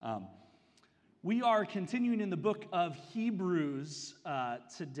We are continuing in the book of Hebrews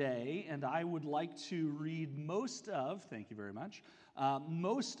today, and I would like to read thank you very much,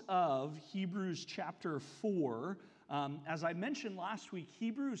 most of Hebrews chapter 4. As I mentioned last week,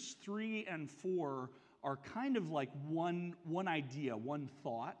 Hebrews 3 and 4 are kind of like one idea, one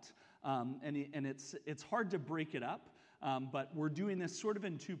thought, and it's hard to break it up, but we're doing this sort of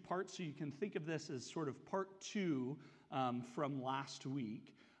in two parts, so you can think of this as sort of part two from last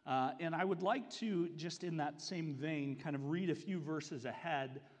week. And I would like to, just in that same vein, kind of read a few verses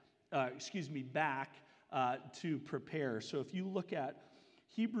back to prepare. So if you look at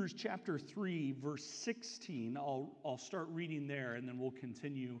Hebrews chapter 3, verse 16, I'll start reading there, and then we'll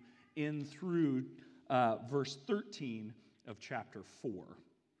continue in through verse 13 of chapter 4.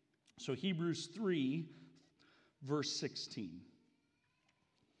 So Hebrews 3, verse 16.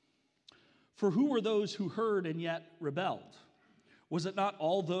 For who were those who heard and yet rebelled? Was it not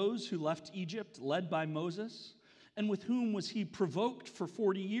all those who left Egypt, led by Moses? And with whom was he provoked for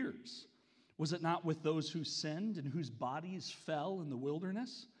 40 years? Was it not with those who sinned and whose bodies fell in the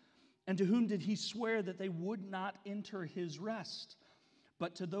wilderness? And to whom did he swear that they would not enter his rest,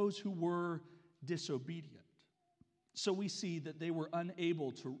 but to those who were disobedient? So we see that they were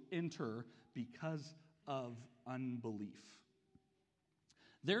unable to enter because of unbelief.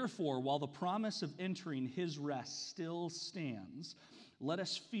 Therefore, while the promise of entering his rest still stands, let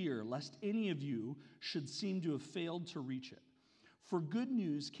us fear lest any of you should seem to have failed to reach it. For good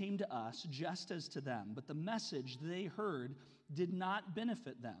news came to us just as to them, but the message they heard did not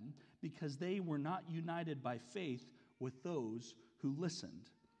benefit them because they were not united by faith with those who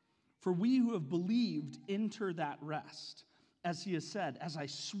listened. For we who have believed enter that rest. As he has said, as I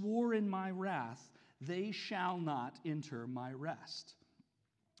swore in my wrath, they shall not enter my rest.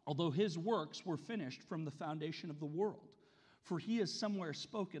 Although his works were finished from the foundation of the world. For he has somewhere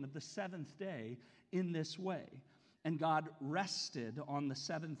spoken of the seventh day in this way. And God rested on the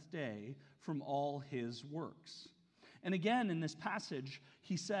seventh day from all his works. And again in this passage,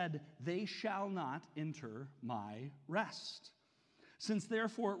 he said, they shall not enter my rest. Since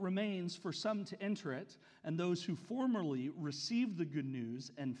therefore it remains for some to enter it, and those who formerly received the good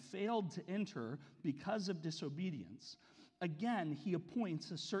news and failed to enter because of disobedience, again, he appoints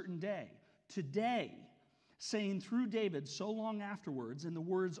a certain day, today, saying through David so long afterwards, in the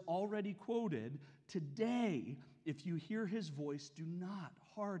words already quoted, today, if you hear his voice, do not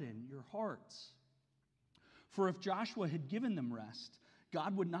harden your hearts. For if Joshua had given them rest,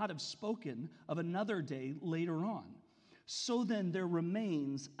 God would not have spoken of another day later on. So then there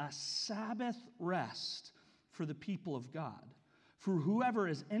remains a Sabbath rest for the people of God. For whoever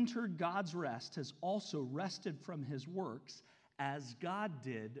has entered God's rest has also rested from his works, as God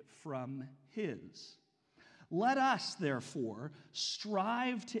did from his. Let us, therefore,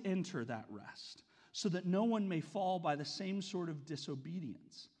 strive to enter that rest, so that no one may fall by the same sort of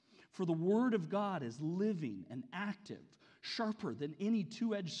disobedience. For the word of God is living and active, sharper than any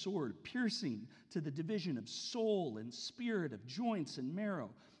two-edged sword, piercing to the division of soul and spirit, of joints and marrow,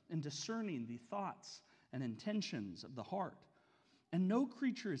 and discerning the thoughts and intentions of the heart. And no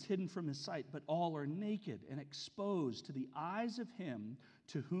creature is hidden from his sight, but all are naked and exposed to the eyes of him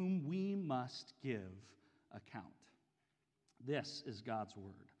to whom we must give account. This is God's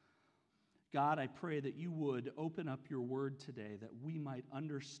word. God, I pray that you would open up your word today that we might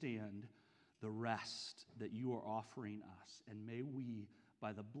understand the rest that you are offering us. And may we,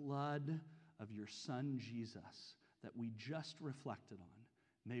 by the blood of your Son Jesus, that we just reflected on,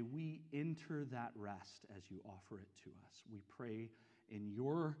 may we enter that rest as you offer it to us. We pray in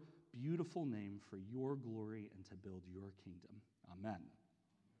your beautiful name for your glory and to build your kingdom. Amen.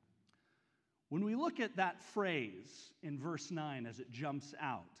 When we look at that phrase in verse 9 as it jumps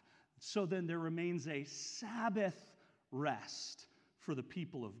out, so then there remains a Sabbath rest for the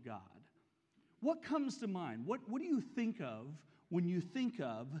people of God. What comes to mind? What do you think of when you think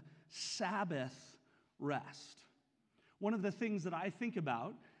of Sabbath rest? One of the things that I think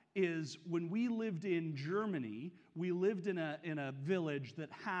about is when we lived in Germany, we lived in a village that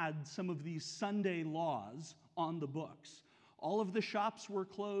had some of these Sunday laws on the books. All of the shops were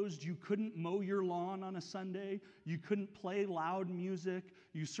closed. You couldn't mow your lawn on a Sunday. You couldn't play loud music.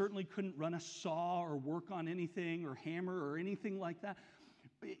 You certainly couldn't run a saw or work on anything or hammer or anything like that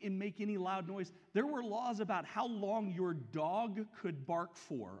and make any loud noise. There were laws about how long your dog could bark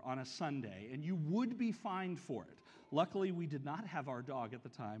for on a Sunday, and you would be fined for it. Luckily, we did not have our dog at the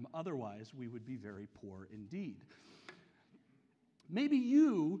time. Otherwise, we would be very poor indeed. Maybe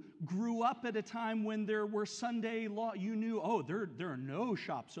you grew up at a time when there were Sunday law. You knew, oh, there are no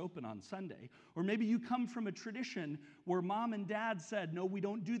shops open on Sunday. Or maybe you come from a tradition where mom and dad said, no, we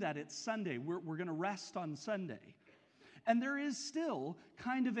don't do that. It's Sunday. We're going to rest on Sunday. And there is still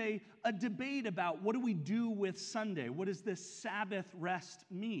kind of a debate about what do we do with Sunday? What does this Sabbath rest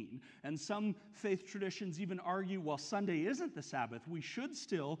mean? And some faith traditions even argue, well, Sunday isn't the Sabbath. We should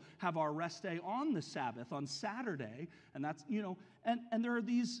still have our rest day on the Sabbath, on Saturday. And that's, and there are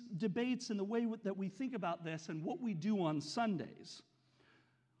these debates in the way that we think about this and what we do on Sundays.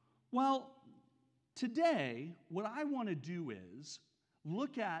 Well, today, what I want to do is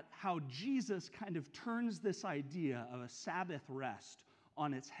look at how Jesus kind of turns this idea of a Sabbath rest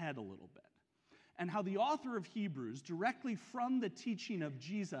on its head a little bit. And how the author of Hebrews, directly from the teaching of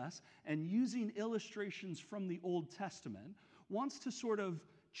Jesus and using illustrations from the Old Testament, wants to sort of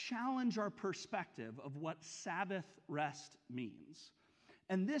challenge our perspective of what Sabbath rest means.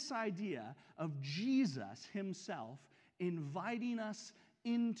 And this idea of Jesus himself inviting us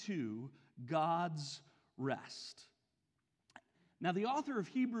into God's rest. Now, the author of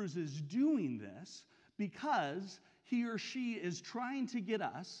Hebrews is doing this because he or she is trying to get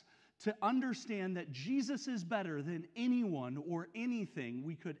us to understand that Jesus is better than anyone or anything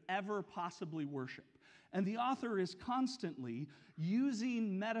we could ever possibly worship. And the author is constantly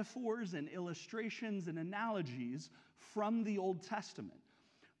using metaphors and illustrations and analogies from the Old Testament,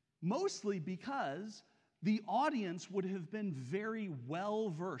 mostly because the audience would have been very well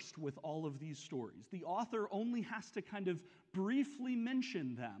versed with all of these stories. The author only has to kind of briefly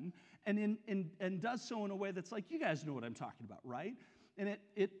mention them and does so in a way that's like, you guys know what I'm talking about, right? And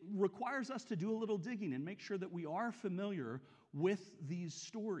it requires us to do a little digging and make sure that we are familiar with these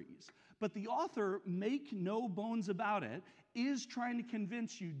stories. But the author, make no bones about it, is trying to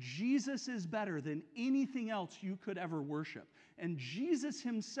convince you Jesus is better than anything else you could ever worship. And Jesus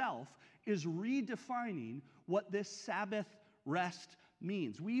himself is redefining what this Sabbath rest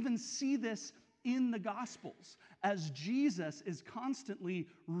means. We even see this in the Gospels as Jesus is constantly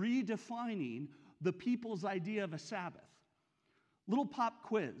redefining the people's idea of a Sabbath. Little pop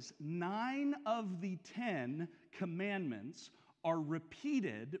quiz. 9 of the 10 commandments are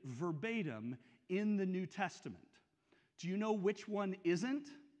repeated verbatim in the New Testament. Do you know which one isn't?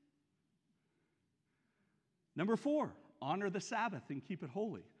 Number 4, honor the Sabbath and keep it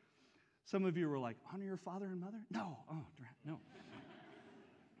holy. Some of you were like, honor your father and mother? No. No.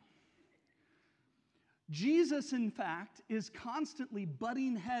 Jesus, in fact, is constantly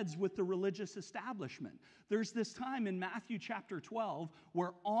butting heads with the religious establishment. There's this time in Matthew chapter 12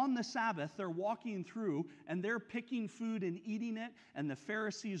 where on the Sabbath they're walking through and they're picking food and eating it, and the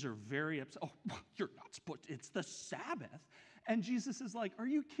Pharisees are very upset. Oh, you're not supposed to, it's the Sabbath. And Jesus is like, are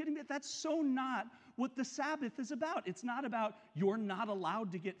you kidding me? That's so not what the Sabbath is about. It's not about you're not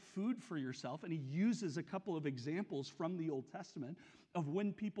allowed to get food for yourself. And he uses a couple of examples from the Old Testament of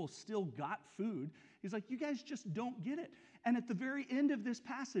when people still got food. He's like, you guys just don't get it. And at the very end of this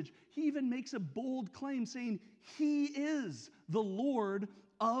passage, he even makes a bold claim saying he is the Lord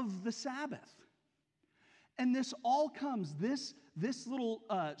of the Sabbath. And this all comes, this little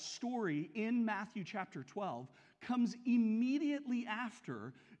story in Matthew chapter 12 comes immediately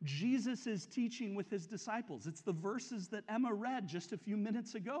after Jesus' teaching with his disciples. It's the verses that Emma read just a few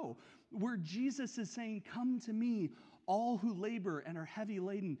minutes ago, where Jesus is saying, come to me, all who labor and are heavy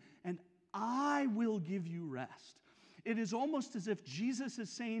laden, and I will give you rest. It is almost as if Jesus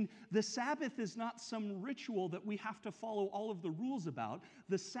is saying the Sabbath is not some ritual that we have to follow all of the rules about.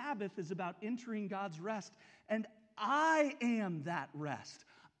 The Sabbath is about entering God's rest, and I am that rest.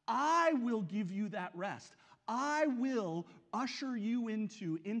 I will give you that rest. I will usher you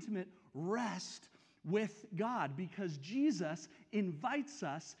into intimate rest with God because Jesus invites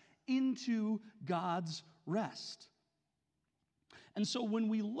us into God's rest. And so when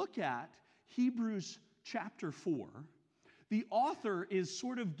we look at Hebrews chapter 4, the author is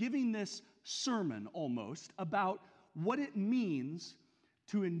sort of giving this sermon almost about what it means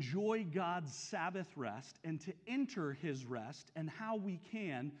to enjoy God's Sabbath rest and to enter his rest and how we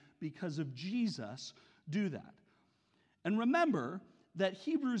can, because of Jesus, do that. And remember that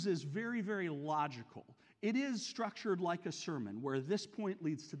Hebrews is very, very logical. It is structured like a sermon where this point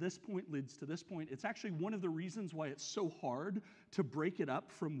leads to this point, leads to this point. It's actually one of the reasons why it's so hard to break it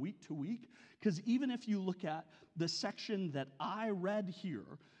up from week to week, because even if you look at the section that I read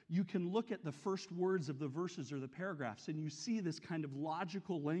here, you can look at the first words of the verses or the paragraphs, and you see this kind of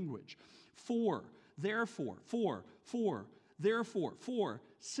logical language. For, therefore, therefore,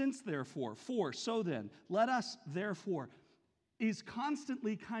 since therefore, so then, let us therefore. is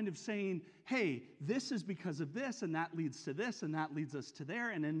constantly kind of saying, hey, this is because of this, and that leads to this, and that leads us to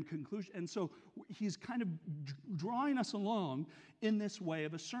there, and in conclusion. And so he's kind of drawing us along in this way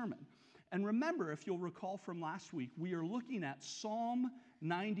of a sermon. And remember, if you'll recall from last week, we are looking at Psalm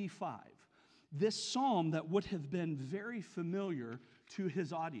 95, this psalm that would have been very familiar to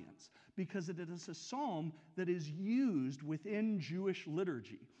his audience, because it is a psalm that is used within Jewish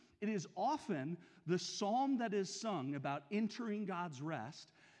liturgy. It is often the psalm that is sung about entering God's rest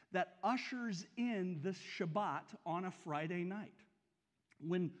that ushers in the Shabbat on a Friday night.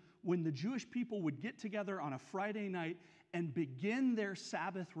 When the Jewish people would get together on a Friday night and begin their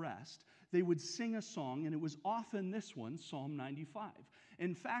Sabbath rest, they would sing a song, and it was often this one, Psalm 95.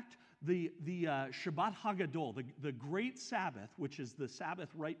 In fact, the Shabbat Hagadol, the Great Sabbath, which is the Sabbath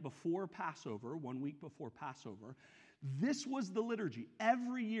right before Passover, 1 week before Passover, this was the liturgy.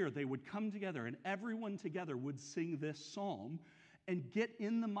 Every year they would come together, and everyone together would sing this psalm and get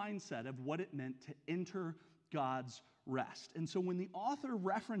in the mindset of what it meant to enter God's rest. And so when the author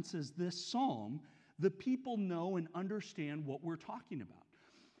references this psalm, the people know and understand what we're talking about.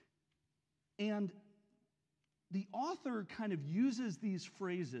 And the author kind of uses these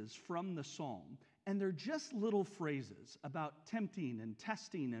phrases from the psalm, and they're just little phrases about tempting and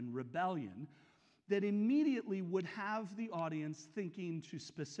testing and rebellion that immediately would have the audience thinking to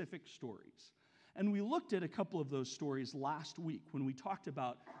specific stories. And we looked at a couple of those stories last week when we talked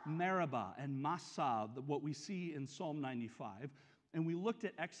about Meribah and Massah, what we see in Psalm 95. And we looked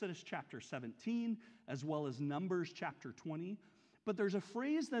at Exodus chapter 17 as well as Numbers chapter 20. But there's a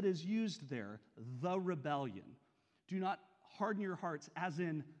phrase that is used there, the rebellion. Do not harden your hearts, as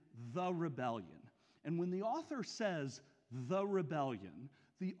in the rebellion. And when the author says the rebellion,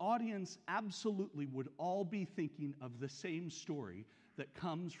 the audience absolutely would all be thinking of the same story that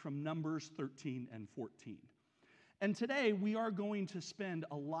comes from Numbers 13 and 14. And today we are going to spend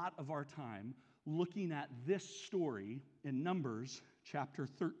a lot of our time looking at this story in Numbers chapter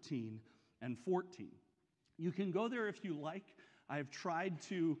 13 and 14. You can go there if you like. I have tried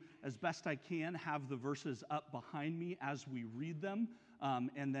to, as best I can, have the verses up behind me as we read them,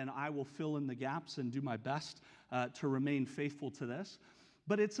 and then I will fill in the gaps and do my best to remain faithful to this.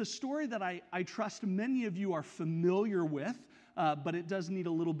 But it's a story that I trust many of you are familiar with, but it does need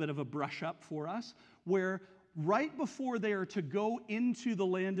a little bit of a brush up for us, where right before they are to go into the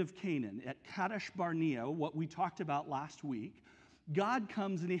land of Canaan at Kadesh Barnea, what we talked about last week, God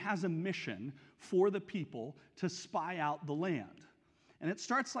comes and he has a mission for the people to spy out the land. And it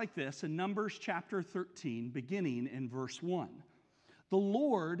starts like this in Numbers chapter 13, beginning in verse 1. The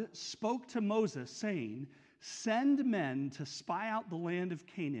Lord spoke to Moses, saying, "Send men to spy out the land of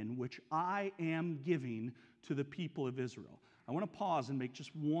Canaan, which I am giving to the people of Israel." I want to pause and make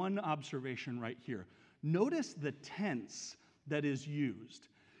just one observation right here. Notice the tense that is used.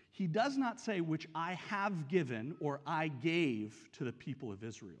 He does not say, "which I have given," or "I gave to the people of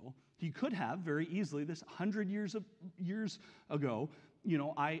Israel." He could have very easily, this 100 years ago,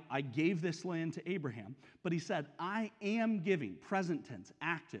 I gave this land to Abraham. But he said, "I am giving," present tense,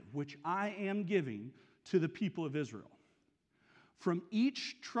 active, "which I am giving to the people of Israel. From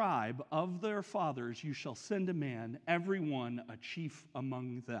each tribe of their fathers you shall send a man, every one a chief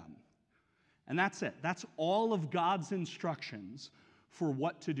among them." And that's it. That's all of God's instructions for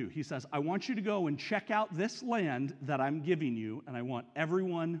what to do. He says, I want you to go and check out this land that I'm giving you, and I want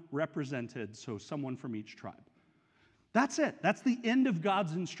everyone represented, so someone from each tribe. That's it. That's the end of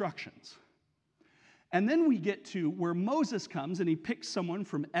God's instructions. And then we get to where Moses comes and he picks someone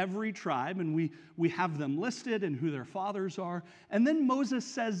from every tribe, and we have them listed and who their fathers are. And then Moses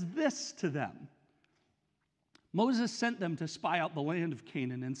says this to them. Moses sent them to spy out the land of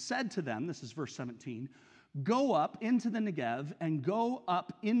Canaan and said to them, this is verse 17, "Go up into the Negev and go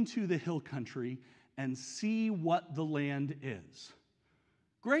up into the hill country and see what the land is."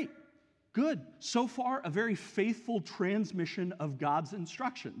 Great. Good. So far, a very faithful transmission of God's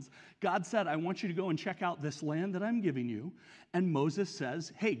instructions. God said, I want you to go and check out this land that I'm giving you. And Moses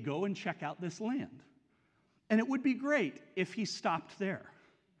says, hey, go and check out this land. And it would be great if he stopped there.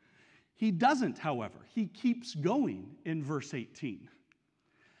 He doesn't, however. He keeps going in verse 18.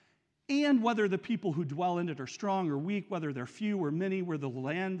 "And whether the people who dwell in it are strong or weak, whether they're few or many, whether the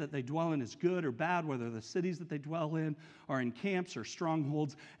land that they dwell in is good or bad, whether the cities that they dwell in are in camps or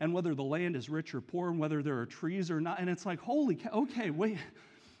strongholds, and whether the land is rich or poor, and whether there are trees or not." And it's like, holy cow, okay, wait.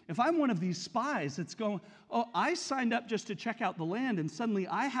 If I'm one of these spies, it's going, oh, I signed up just to check out the land, and suddenly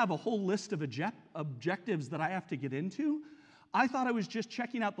I have a whole list of objectives that I have to get into. I thought I was just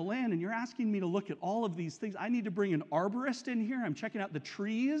checking out the land, and you're asking me to look at all of these things. I need to bring an arborist in here. I'm checking out the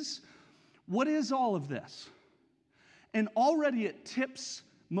trees. What is all of this? And already it tips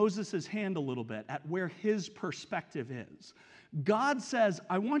Moses' hand a little bit at where his perspective is. God says,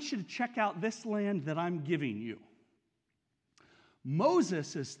 I want you to check out this land that I'm giving you.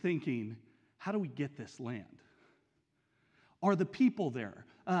 Moses is thinking, how do we get this land? Are the people there?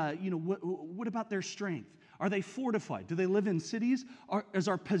 What about their strength? Are they fortified? Do they live in cities? Is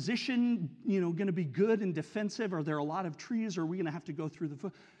our position, going to be good and defensive? Are there a lot of trees? Or are we going to have to go through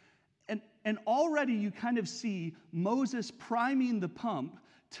the... And already you kind of see Moses priming the pump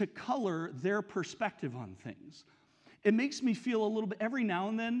to color their perspective on things. It makes me feel a little bit, every now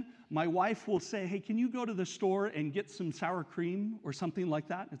and then, my wife will say, hey, can you go to the store and get some sour cream or something like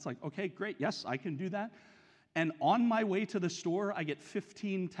that? It's like, okay, great, yes, I can do that. And on my way to the store, I get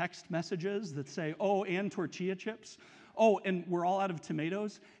 15 text messages that say, oh, and tortilla chips. Oh, and we're all out of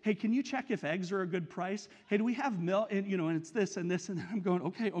tomatoes. Hey, can you check if eggs are a good price? Hey, do we have milk? And, and it's this and this. And then I'm going,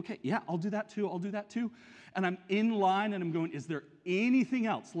 okay, yeah, I'll do that too. And I'm in line and I'm going, is there anything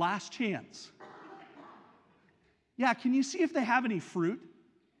else? Last chance. Yeah, can you see if they have any fruit?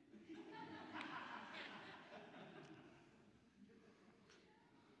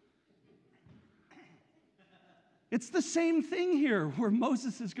 It's the same thing here where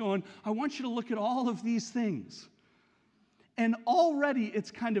Moses is going, I want you to look at all of these things. And already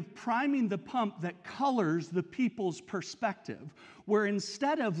it's kind of priming the pump that colors the people's perspective, where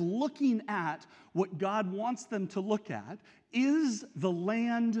instead of looking at what God wants them to look at, is the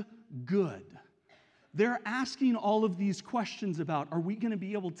land good? They're asking all of these questions about, are we going to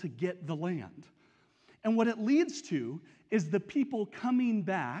be able to get the land? And what it leads to is the people coming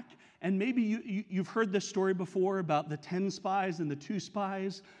back, and maybe you've heard this story before about the 10 spies and the 2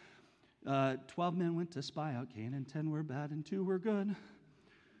 spies. 12 men went to spy out Canaan, 10 were bad and 2 were good.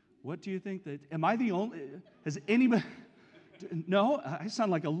 What do you think am I the only, has anybody, no, I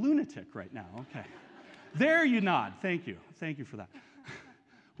sound like a lunatic right now, okay. There you nod, thank you for that.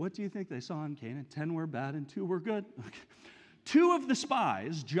 What do you think they saw in Canaan? 10 were bad and 2 were good. Okay. 2 of the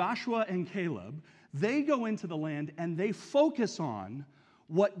spies, Joshua and Caleb, they go into the land and they focus on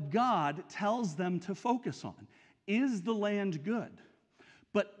what God tells them to focus on. Is the land good?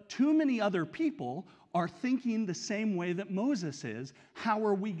 But too many other people are thinking the same way that Moses is. How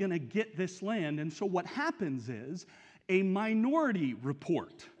are we going to get this land? And so what happens is a minority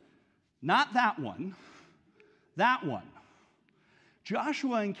report. Not that one. That one.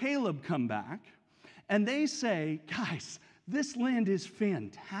 Joshua and Caleb come back, and they say, guys, this land is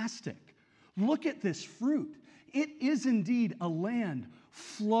fantastic. Look at this fruit. It is indeed a land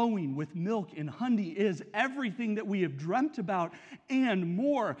flowing with milk and honey, is everything that we have dreamt about and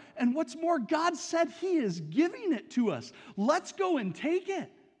more. And what's more, God said He is giving it to us. Let's go and take it.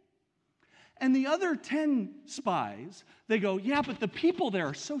 And the other 10 spies, they go, yeah, but the people there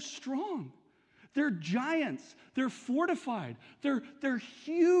are so strong. They're giants. They're fortified. They're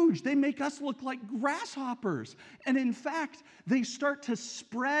huge. They make us look like grasshoppers. And in fact, they start to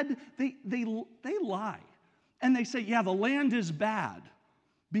spread. They lie. And they say, yeah, the land is bad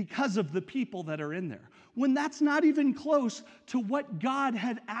because of the people that are in there. When that's not even close to what God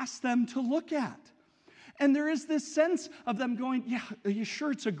had asked them to look at. And there is this sense of them going, yeah, are you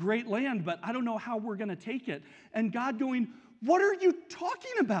sure it's a great land, but I don't know how we're going to take it. And God going, what are you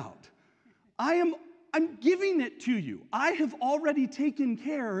talking about? I'm giving it to you. I have already taken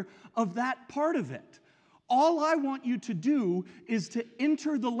care of that part of it. All I want you to do is to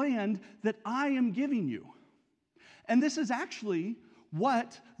enter the land that I am giving you. And this is actually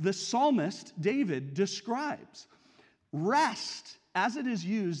what the psalmist David describes. Rest, as it is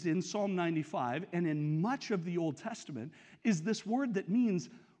used in Psalm 95 and in much of the Old Testament, is this word that means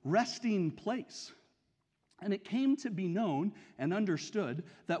resting place. And it came to be known and understood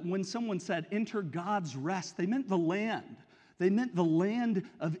that when someone said, enter God's rest, they meant the land. They meant the land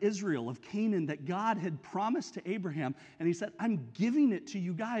of Israel, of Canaan, that God had promised to Abraham. And He said, I'm giving it to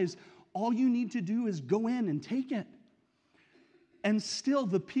you guys. All you need to do is go in and take it. And still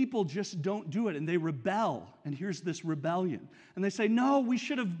the people just don't do it, and they rebel. And here's this rebellion. And they say, no, we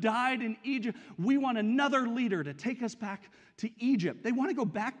should have died in Egypt. We want another leader to take us back to Egypt. They want to go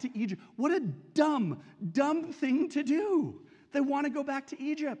back to Egypt. What a dumb thing to do. They want to go back to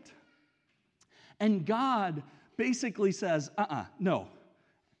Egypt. And God basically says, no.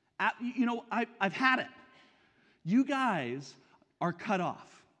 I've had it. You guys are cut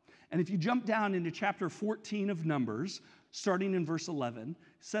off. And if you jump down into chapter 14 of Numbers, starting in verse 11,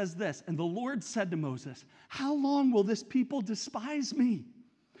 says this, and the Lord said to Moses, how long will this people despise me?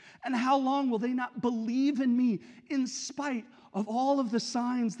 And how long will they not believe in me in spite of all of the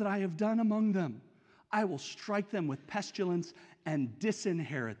signs that I have done among them? I will strike them with pestilence and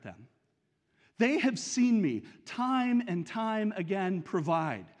disinherit them. They have seen me time and time again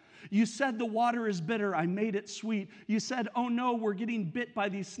provide. You said the water is bitter. I made it sweet. You said, oh no, we're getting bit by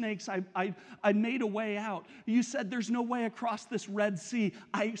these snakes. I made a way out. You said there's no way across this Red Sea.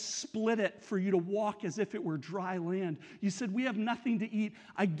 I split it for you to walk as if it were dry land. You said we have nothing to eat.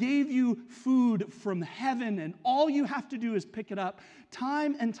 I gave you food from heaven, and all you have to do is pick it up.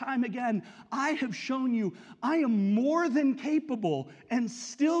 Time and time again, I have shown you I am more than capable, and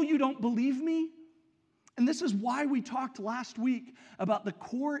still you don't believe me? And this is why we talked last week about the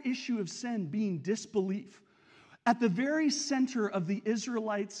core issue of sin being disbelief. At the very center of the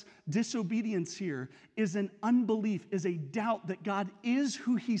Israelites' disobedience here is an unbelief, is a doubt that God is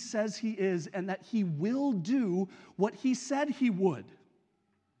who he says he is and that he will do what he said he would.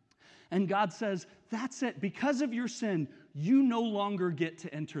 And God says, that's it. Because of your sin, you no longer get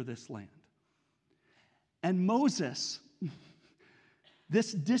to enter this land. And Moses,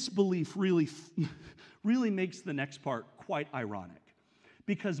 this disbelief really makes the next part quite ironic.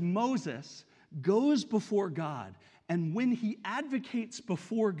 Because Moses goes before God, and when he advocates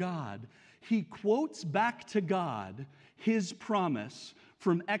before God, he quotes back to God his promise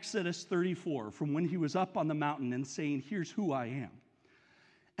from Exodus 34, from when he was up on the mountain and saying, here's who I am.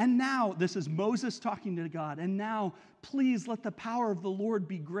 And now, this is Moses talking to God, and now, please let the power of the Lord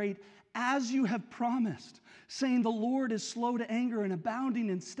be great, as you have promised, saying the Lord is slow to anger and abounding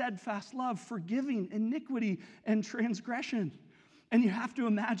in steadfast love, forgiving iniquity and transgression. And you have to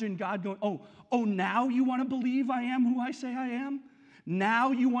imagine God going, oh, now you want to believe I am who I say I am?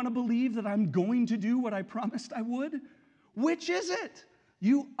 Now you want to believe that I'm going to do what I promised I would? Which is it?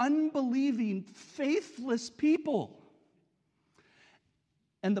 You unbelieving, faithless people.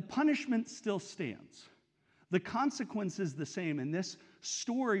 And the punishment still stands. The consequence is the same, and this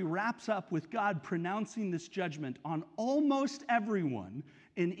story wraps up with God pronouncing this judgment on almost everyone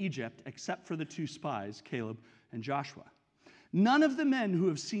in Egypt except for the two spies, Caleb and Joshua. None of the men who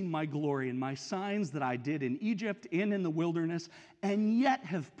have seen my glory and my signs that I did in Egypt and in the wilderness, and yet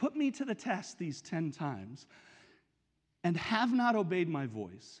have put me to the test these 10 times, and have not obeyed my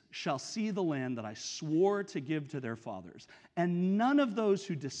voice, shall see the land that I swore to give to their fathers, and none of those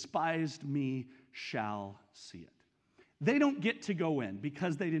who despised me shall see it. They don't get to go in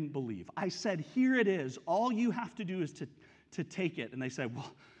because they didn't believe. I said, here it is. All you have to do is to take it. And they said,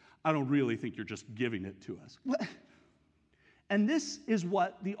 well, I don't really think you're just giving it to us. And this is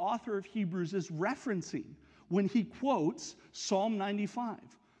what the author of Hebrews is referencing when he quotes Psalm 95.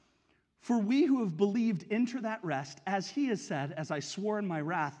 For we who have believed enter that rest, as he has said, as I swore in my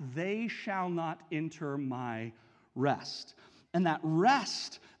wrath, they shall not enter my rest. And that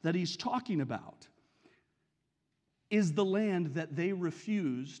rest that he's talking about is the land that they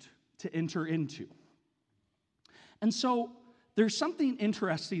refused to enter into. And so there's something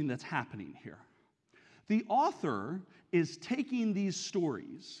interesting that's happening here. The author is taking these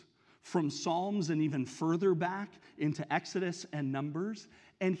stories from Psalms and even further back into Exodus and Numbers,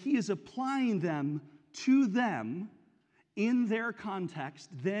 and he is applying them to them in their context,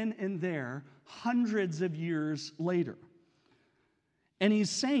 then and there, hundreds of years later. And he's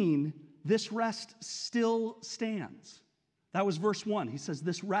saying, this rest still stands. That was verse 1. He says,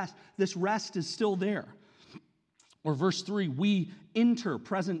 this rest is still there. Or verse 3, we enter,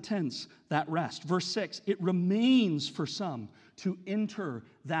 present tense, that rest. Verse 6, it remains for some to enter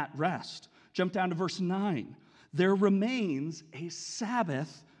that rest. Jump down to verse 9. There remains a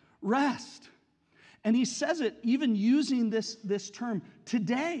Sabbath rest. And he says it even using this term,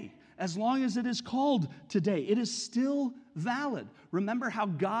 today, as long as it is called today. It is still valid. Remember how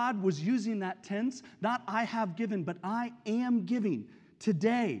God was using that tense? Not I have given, but I am giving.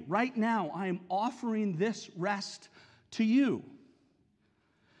 Today, right now, I am offering this rest to you.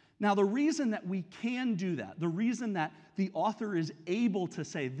 Now, the reason that we can do that, the reason that the author is able to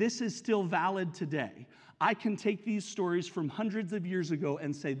say this is still valid today, I can take these stories from hundreds of years ago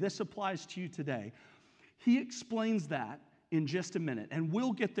and say this applies to you today. He explains that in just a minute, and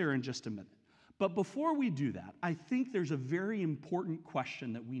we'll get there in just a minute. But before we do that, I think there's a very important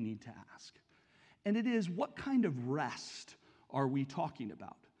question that we need to ask. And it is, what kind of rest are we talking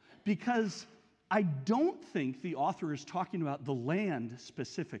about? Because I don't think the author is talking about the land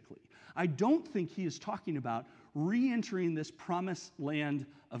specifically. I don't think he is talking about re-entering this promised land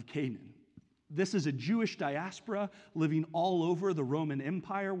of Canaan. This is a Jewish diaspora living all over the Roman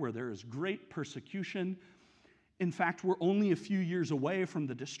Empire where there is great persecution. In fact, we're only a few years away from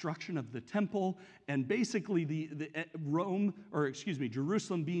the destruction of the temple and basically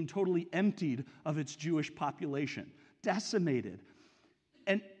Jerusalem being totally emptied of its Jewish population, decimated.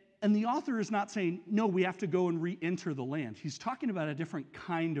 And the author is not saying, no, we have to go and re-enter the land. He's talking about a different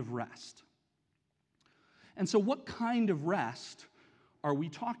kind of rest. And so what kind of rest are we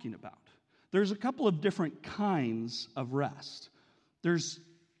talking about? There's a couple of different kinds of rest. There's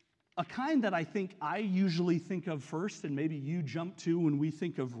a kind that I think I usually think of first, and maybe you jump to when we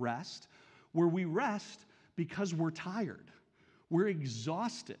think of rest, where we rest because we're tired. We're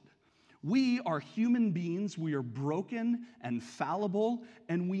exhausted. We are human beings. We are broken and fallible,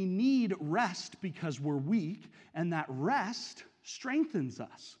 and we need rest because we're weak, and that rest strengthens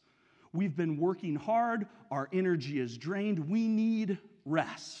us. We've been working hard. Our energy is drained. We need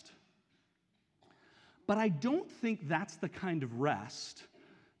rest. But I don't think that's the kind of rest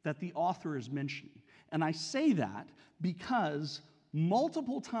that the author is mentioning. And I say that because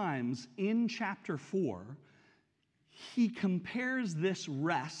multiple times in chapter 4, he compares this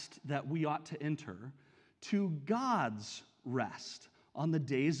rest that we ought to enter to God's rest on the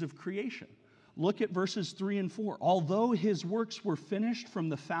days of creation. Look at verses 3 and 4. Although his works were finished from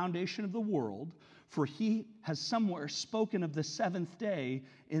the foundation of the world, for he has somewhere spoken of the seventh day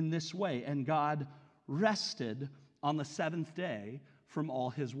in this way, and God rested on the seventh day from all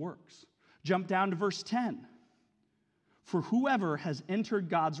his works. Jump down to verse 10. For whoever has entered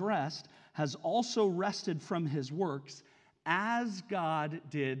God's rest has also rested from his works as God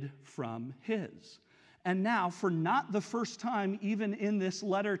did from his. And now, for not the first time, even in this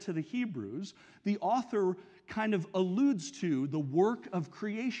letter to the Hebrews, the author kind of alludes to the work of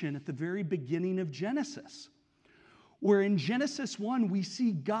creation at the very beginning of Genesis. Where in Genesis 1, we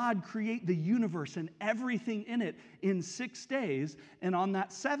see God create the universe and everything in it in 6 days, and on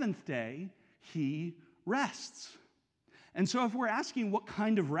that seventh day, he rests. And so if we're asking what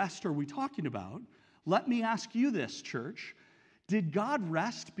kind of rest are we talking about, let me ask you this, church. Did God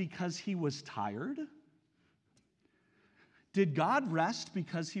rest because he was tired? Did God rest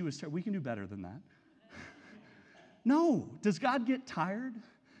because he was tired? We can do better than that. No. Does God get tired?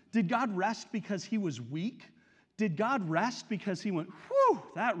 Did God rest because he was weak? Did God rest because he went, whew,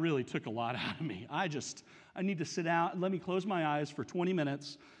 that really took a lot out of me. I need to sit down. Let me close my eyes for 20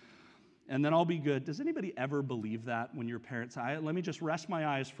 minutes, and then I'll be good. Does anybody ever believe that when your parents, let me just rest my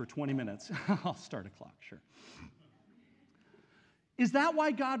eyes for 20 minutes. I'll start a clock, sure. Is that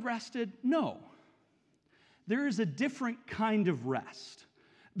why God rested? No. There is a different kind of rest.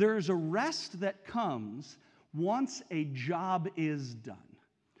 There is a rest that comes once a job is done.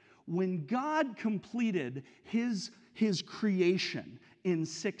 When God completed his creation in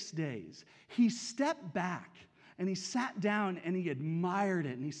 6 days, he stepped back and he sat down and he admired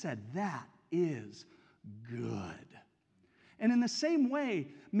it and he said, that is good. And in the same way,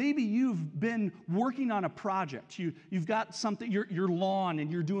 maybe you've been working on a project. You've got something, your lawn,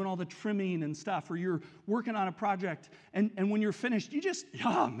 and you're doing all the trimming and stuff, or you're working on a project, and when you're finished, you just,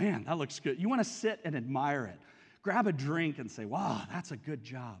 oh man, that looks good. You want to sit and admire it. Grab a drink and say, wow, that's a good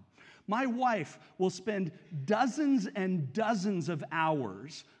job. My wife will spend dozens and dozens of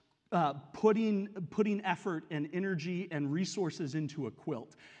hours putting effort and energy and resources into a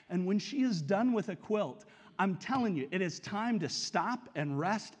quilt. And when she is done with a quilt, I'm telling you, it is time to stop and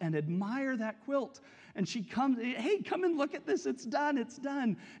rest and admire that quilt. And she comes, hey, come and look at this. It's done, it's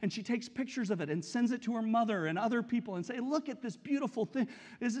done. And she takes pictures of it and sends it to her mother and other people and say, look at this beautiful thing.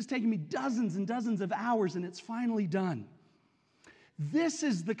 This is taking me dozens and dozens of hours, and it's finally done. This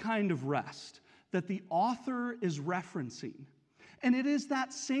is the kind of rest that the author is referencing. And it is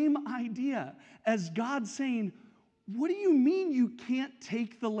that same idea as God saying, what do you mean you can't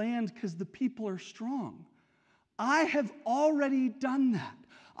take the land because the people are strong? I have already done that.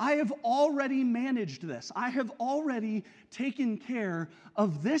 I have already managed this. I have already taken care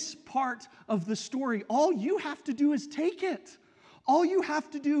of this part of the story. All you have to do is take it. All you have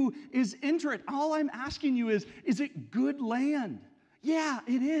to do is enter it. All I'm asking you is it good land? Yeah,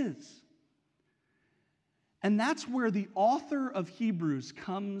 it is. And that's where the author of Hebrews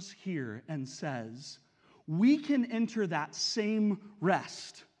comes here and says, we can enter that same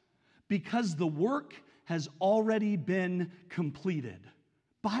rest because the work has already been completed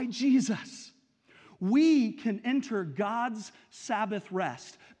by Jesus. We can enter God's Sabbath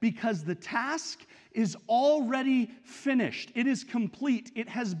rest because the task is already finished. It is complete. It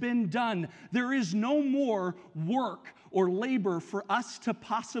has been done. There is no more work or labor for us to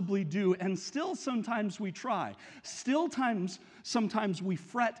possibly do. And still sometimes we try. Sometimes we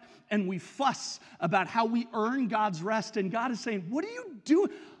fret and we fuss about how we earn God's rest. And God is saying, what are you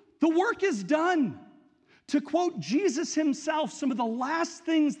doing? The work is done. To quote Jesus himself, some of the last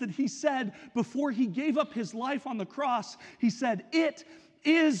things that he said before he gave up his life on the cross, he said, it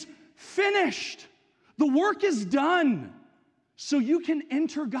is finished. The work is done. So you can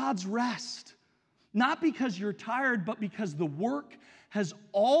enter God's rest. Not because you're tired, but because the work has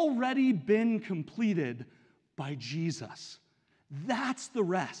already been completed by Jesus. That's the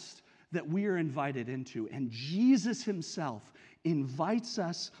rest that we are invited into. And Jesus himself invites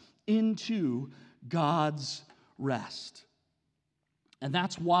us into God's rest. And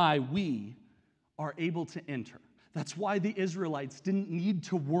that's why we are able to enter. That's why the Israelites didn't need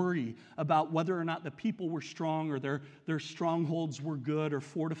to worry about whether or not the people were strong or their strongholds were good or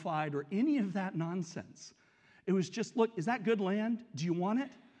fortified or any of that nonsense. It was just, look, is that good land? Do you want it?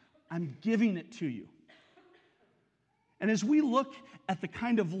 I'm giving it to you. And as we look at the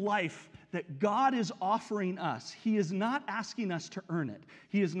kind of life that God is offering us, he is not asking us to earn it.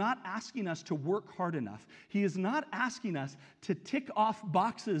 He is not asking us to work hard enough. He is not asking us to tick off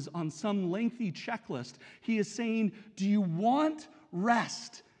boxes on some lengthy checklist. He is saying, do you want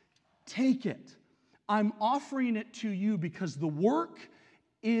rest? Take it. I'm offering it to you because the work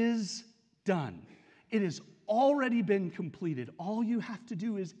is done. It has already been completed. All you have to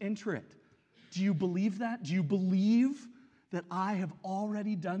do is enter it. Do you believe that? Do you believe that I have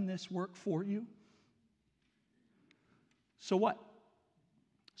already done this work for you? So what?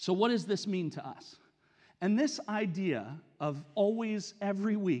 So what does this mean to us? And this idea of always,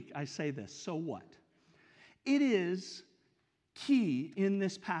 every week, I say this, so what? It is key in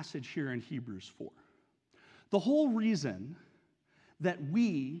this passage here in Hebrews 4. The whole reason that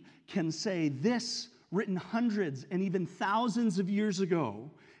we can say this, written hundreds and even thousands of years ago,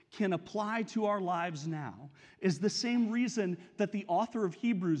 can apply to our lives now is the same reason that the author of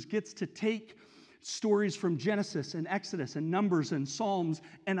Hebrews gets to take stories from Genesis and Exodus and Numbers and Psalms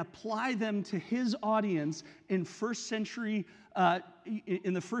and apply them to his audience in the first century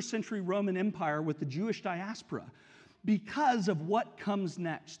Roman Empire with the Jewish diaspora because of what comes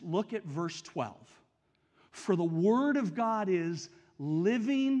next. Look at verse 12. For the word of God is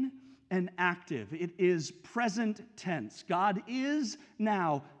living and active. It is present tense. God is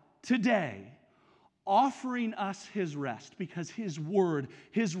now, today, offering us his rest because his word,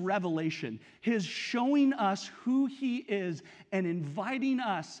 his revelation, his showing us who he is and inviting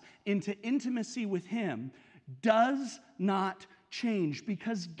us into intimacy with him does not change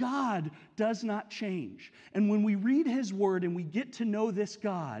because God does not change. And when we read his word and we get to know this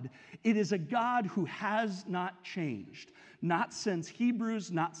God, it is a God who has not changed. Not since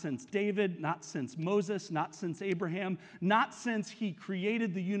Hebrews, not since David, not since Moses, not since Abraham, not since he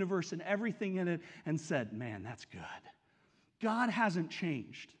created the universe and everything in it and said, man, that's good. God hasn't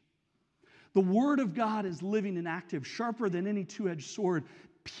changed. The word of God is living and active, sharper than any two-edged sword,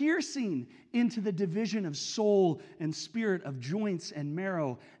 piercing into the division of soul and spirit, of joints and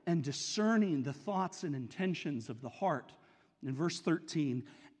marrow, and discerning the thoughts and intentions of the heart. In verse 13,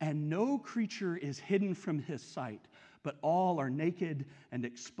 and no creature is hidden from his sight, but all are naked and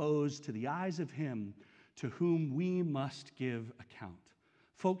exposed to the eyes of him to whom we must give account.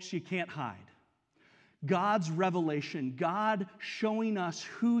 Folks, you can't hide. God's revelation, God showing us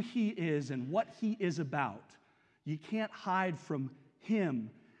who he is and what he is about, you can't hide from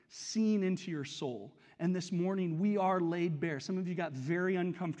him seen into your soul. And this morning, we are laid bare. Some of you got very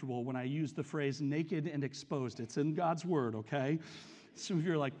uncomfortable when I used the phrase naked and exposed. It's in God's word, okay? Some of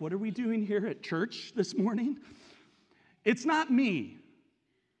you are like, what are we doing here at church this morning? It's not me.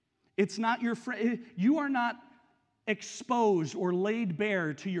 It's not your friend. You are not exposed or laid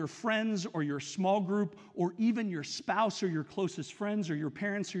bare to your friends or your small group or even your spouse or your closest friends or your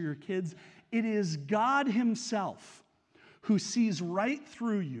parents or your kids. It is God himself who sees right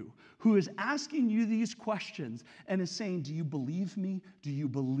through you, who is asking you these questions and is saying, do you believe me? Do you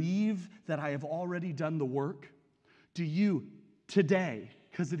believe that I have already done the work? Do you today,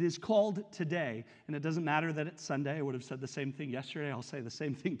 because it is called today, and it doesn't matter that it's Sunday. I would have said the same thing yesterday. I'll say the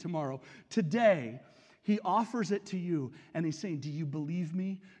same thing tomorrow. Today, he offers it to you, and he's saying, do you believe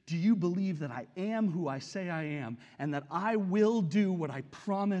me? Do you believe that I am who I say I am, and that I will do what I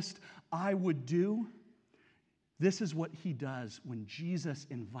promised I would do? This is what he does when Jesus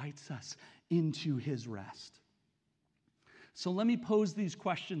invites us into his rest. So let me pose these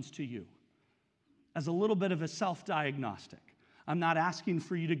questions to you as a little bit of a self-diagnostic. I'm not asking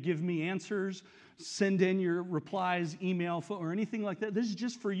for you to give me answers, send in your replies, email, or anything like that. This is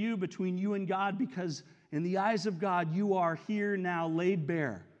just for you, between you and God, because in the eyes of God, you are here now laid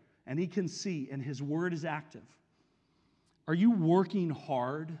bare, and he can see, and his word is active. Are you working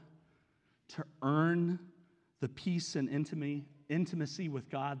hard to earn the peace and intimacy with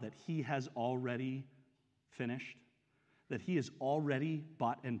God that he has already finished, that he has already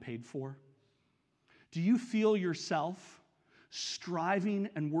bought and paid for? Do you feel yourself striving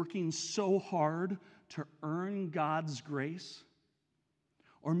and working so hard to earn God's grace?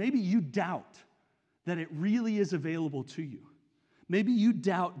 Or maybe you doubt that it really is available to you. Maybe you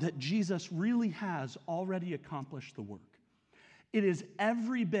doubt that Jesus really has already accomplished the work. It is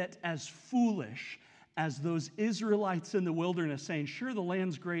every bit as foolish as those Israelites in the wilderness saying, sure, the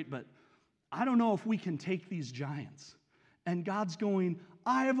land's great, but I don't know if we can take these giants. And God's going,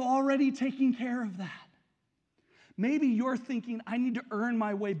 I have already taken care of that. Maybe you're thinking, I need to earn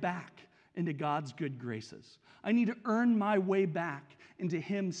my way back into God's good graces. I need to earn my way back into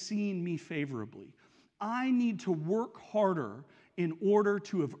Him seeing me favorably. I need to work harder in order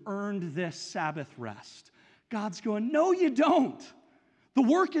to have earned this Sabbath rest. God's going, no, you don't. The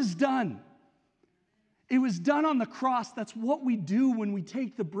work is done. It was done on the cross. That's what we do when we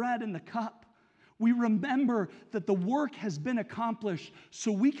take the bread and the cup. We remember that the work has been accomplished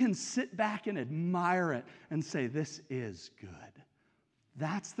so we can sit back and admire it and say, this is good.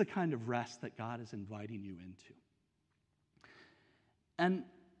 That's the kind of rest that God is inviting you into. And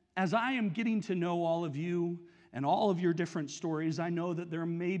as I am getting to know all of you and all of your different stories, I know that there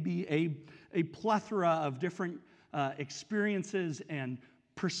may be a plethora of different experiences and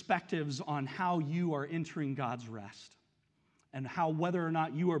perspectives on how you are entering God's rest and how whether or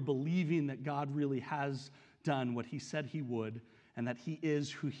not you are believing that God really has done what He said He would and that He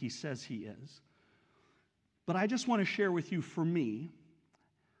is who He says He is. But I just want to share with you, for me,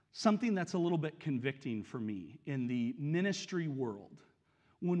 something that's a little bit convicting for me in the ministry world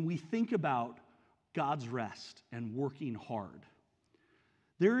when we think about God's rest and working hard.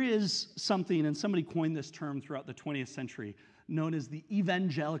 There is something, and somebody coined this term throughout the 20th century, known as the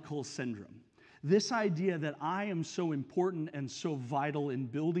evangelical syndrome. This idea that I am so important and so vital in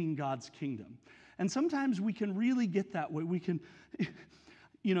building God's kingdom. And sometimes we can really get that way. We can,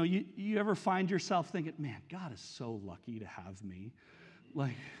 you ever find yourself thinking, man, God is so lucky to have me.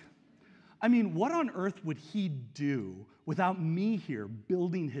 What on earth would He do without me here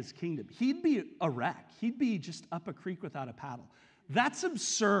building His kingdom? He'd be a wreck. He'd be just up a creek without a paddle. That's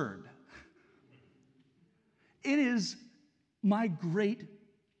absurd. It is my great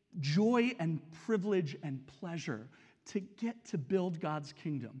joy and privilege and pleasure to get to build God's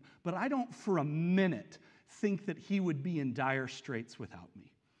kingdom. But I don't for a minute think that He would be in dire straits without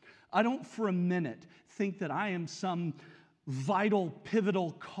me. I don't for a minute think that I am some vital,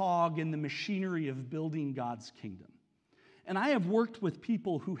 pivotal cog in the machinery of building God's kingdom. And I have worked with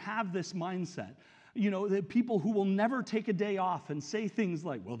people who have this mindset. The people who will never take a day off and say things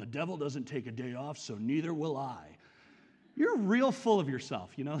like, well, the devil doesn't take a day off, so neither will I. You're real full of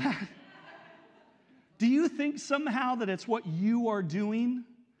yourself, you know that? Do you think somehow that it's what you are doing?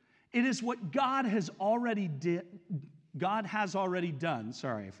 It is what God has already done.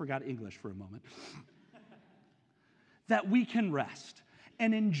 Sorry, I forgot English for a moment. That we can rest.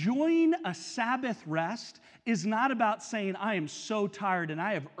 And enjoying a Sabbath rest is not about saying, I am so tired and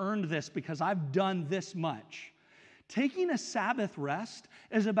I have earned this because I've done this much. Taking a Sabbath rest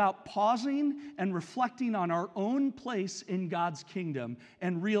is about pausing and reflecting on our own place in God's kingdom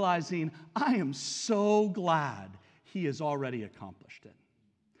and realizing, I am so glad He has already accomplished it.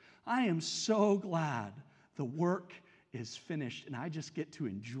 I am so glad the work is finished and I just get to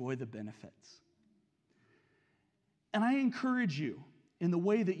enjoy the benefits. And I encourage you in the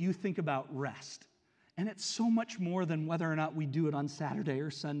way that you think about rest. And it's so much more than whether or not we do it on Saturday or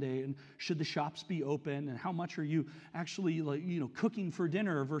Sunday, and should the shops be open, and how much are you actually cooking for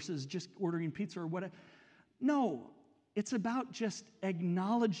dinner versus just ordering pizza or whatever. No, it's about just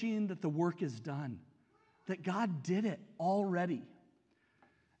acknowledging that the work is done, that God did it already.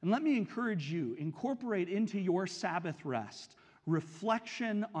 And let me encourage you, incorporate into your Sabbath rest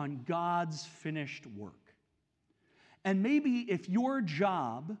reflection on God's finished work. And maybe if your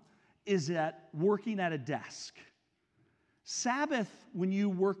job is at working at a desk, Sabbath when you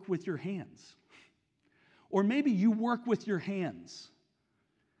work with your hands. Or maybe you work with your hands.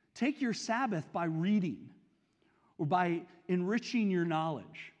 Take your Sabbath by reading or by enriching your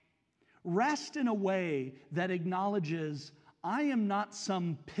knowledge. Rest in a way that acknowledges, I am not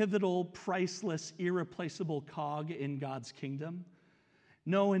some pivotal, priceless, irreplaceable cog in God's kingdom.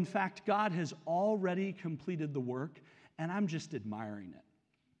 No, in fact, God has already completed the work, and I'm just admiring it.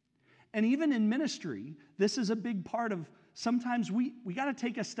 And even in ministry, this is a big part of, sometimes we got to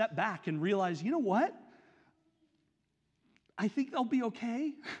take a step back and realize, you know what? I think they'll be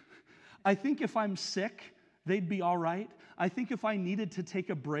okay. I think if I'm sick, they'd be all right. I think if I needed to take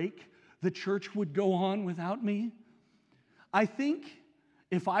a break, the church would go on without me. I think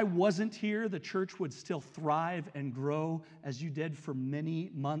if I wasn't here, the church would still thrive and grow as you did for many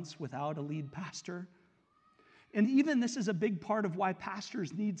months without a lead pastor. And even this is a big part of why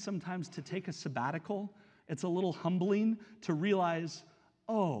pastors need sometimes to take a sabbatical. It's a little humbling to realize,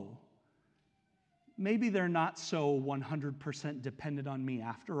 oh, maybe they're not so 100% dependent on me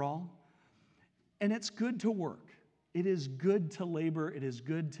after all. And it's good to work. It is good to labor. It is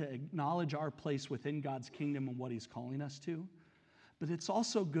good to acknowledge our place within God's kingdom and what He's calling us to. But it's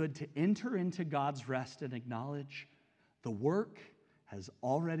also good to enter into God's rest and acknowledge the work has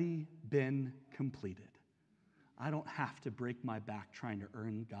already been completed. I don't have to break my back trying to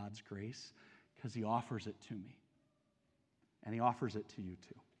earn God's grace because He offers it to me. And He offers it to you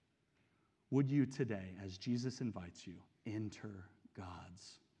too. Would you today, as Jesus invites you, enter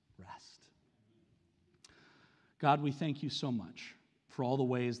God's rest? God, we thank you so much for all the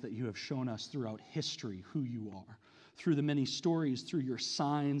ways that you have shown us throughout history who you are, through the many stories, through your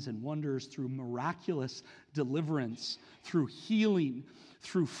signs and wonders, through miraculous deliverance, through healing,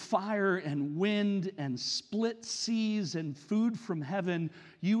 through fire and wind and split seas and food from heaven.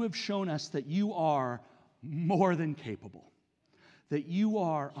 You have shown us that you are more than capable, that you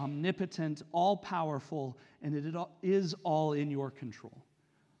are omnipotent, all-powerful, and it is all in your control.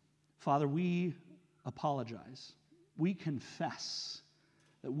 Father, we apologize. We confess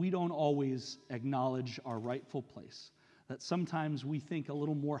that we don't always acknowledge our rightful place, that sometimes we think a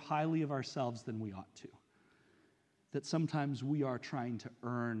little more highly of ourselves than we ought to, that sometimes we are trying to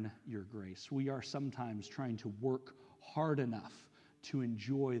earn your grace. We are sometimes trying to work hard enough to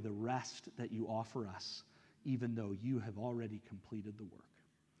enjoy the rest that you offer us, even though you have already completed the work.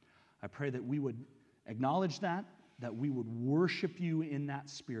 I pray that we would acknowledge that we would worship you in that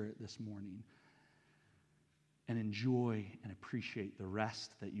spirit this morning, and enjoy and appreciate the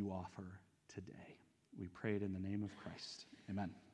rest that you offer today. We pray it in the name of Christ. Amen.